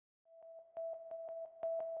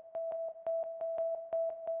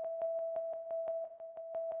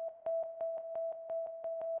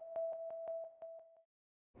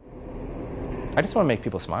I just want to make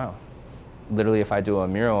people smile. Literally, if I do a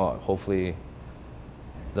mural, hopefully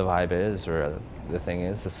the vibe is, or the thing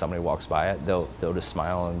is, if somebody walks by it, they'll just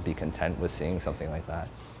smile and be content with seeing something like that.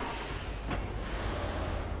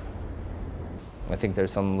 I think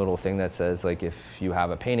there's some little thing that says, like, if you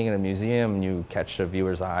have a painting in a museum and you catch the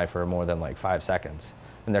viewer's eye for more than like 5 seconds,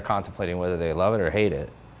 and they're contemplating whether they love it or hate it,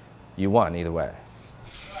 you won either way.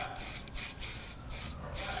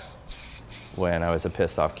 When I was a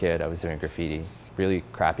pissed off kid, I was doing graffiti. Really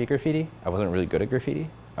crappy graffiti. I wasn't really good at graffiti.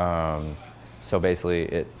 So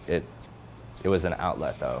basically it was an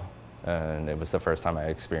outlet though. And it was the first time I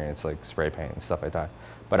experienced like spray paint and stuff like that.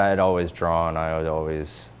 But I had always drawn, I had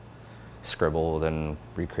always scribbled and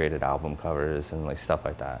recreated album covers and like stuff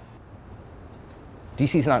like that.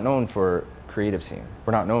 DC's not known for creative scene.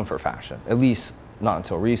 We're not known for fashion, at least not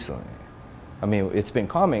until recently. I mean, it's been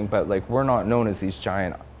coming, but like we're not known as these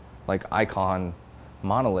giant like icon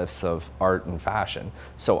monoliths of art and fashion.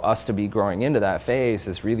 So us to be growing into that phase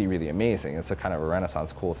is really, really amazing. It's a kind of a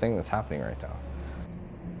Renaissance cool thing that's happening right now.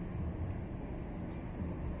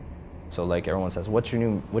 So like everyone says, what's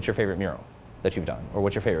your favorite mural that you've done? Or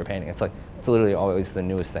what's your favorite painting? It's like, it's literally always the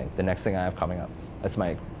newest thing, the next thing I have coming up. That's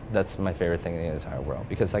my favorite thing in the entire world,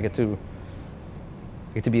 because I get to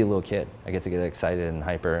be a little kid. I get to get excited and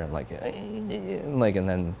hyper and and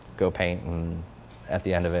then go paint, and at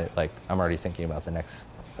the end of it, like I'm already thinking about the next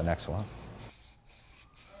one.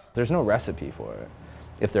 There's no recipe for it.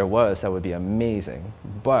 If there was, that would be amazing,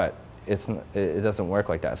 but it doesn't work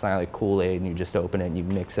like that. It's not like Kool-Aid and you just open it and you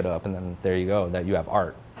mix it up and then there you go, that you have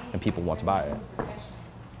art and people want to buy it.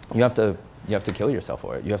 You have to kill yourself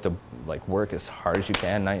for it. You have to like work as hard as you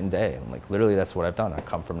can night and day. And like literally that's what I've done. I've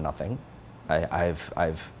come from nothing.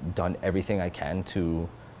 I've done everything I can to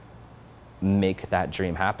make that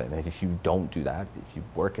dream happen. And if you don't do that, if you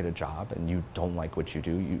work at a job and you don't like what you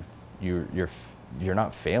do, you're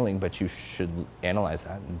not failing, but you should analyze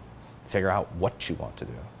that and figure out what you want to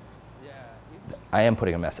do. I am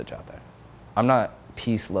putting a message out there. I'm not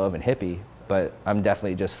peace, love, and hippie, but I'm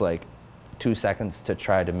definitely just like 2 seconds to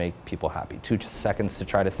try to make people happy. 2 seconds to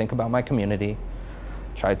try to think about my community,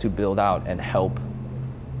 try to build out and help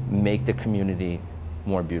make the community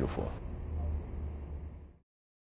more beautiful.